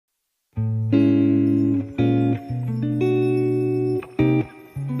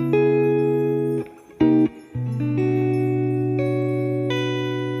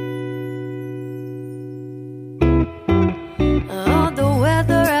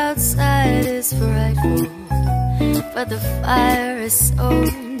frightful, but the fire is so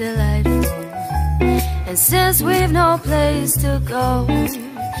delightful. And since we've no place to go,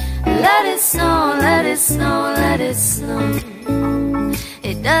 let it snow, let it snow, let it snow.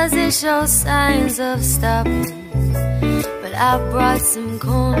 It doesn't show signs of stopping, but I brought some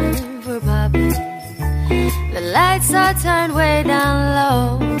corn for popping. The lights are turned way down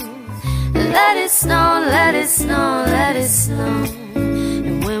low. Let it snow, let it snow, let it snow.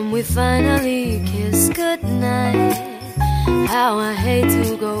 And when we finally kiss goodnight, how I hate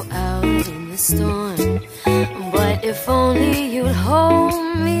to go out in the storm. But if only you'd hold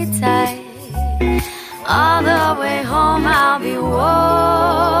me tight, all the way home I'll be warm.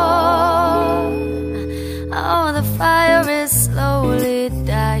 Oh, the fire is slowly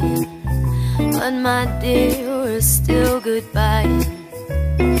dying, but my dear, we're still goodbye.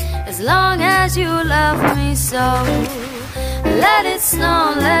 As long as you love me so, let it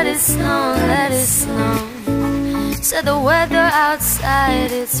snow, let it snow, let it snow. Said the weather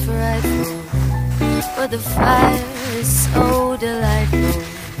outside is frightful, but the fire is so delightful.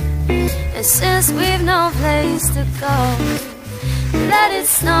 And since we've no place to go, let it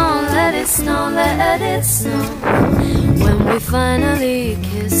snow, let it snow, let it snow. When we finally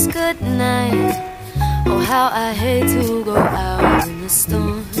kiss goodnight, oh how I hate to go out in the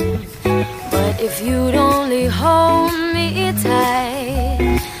storm. But if you'd only hold me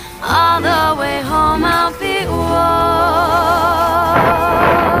tight, all the way home I'll be warm.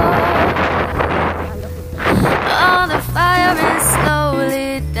 Oh, the fire is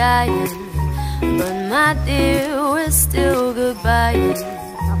slowly dying, but my dear, we're still goodbye.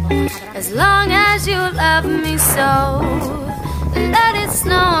 As long as you love me so, let it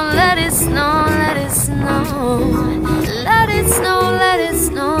snow, let it snow, let it snow. Let it snow, let it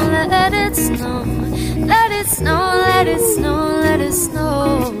snow, let it snow. Let it snow, let it snow, let it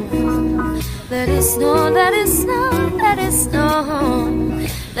snow. Let it snow, let it snow, let it snow.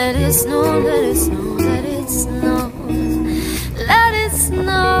 Let it snow, let it snow, let it snow. Let it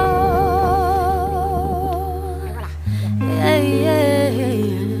snow. Yeah, yeah, yeah.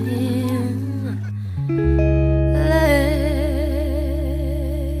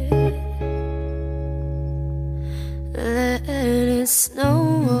 Let it snow.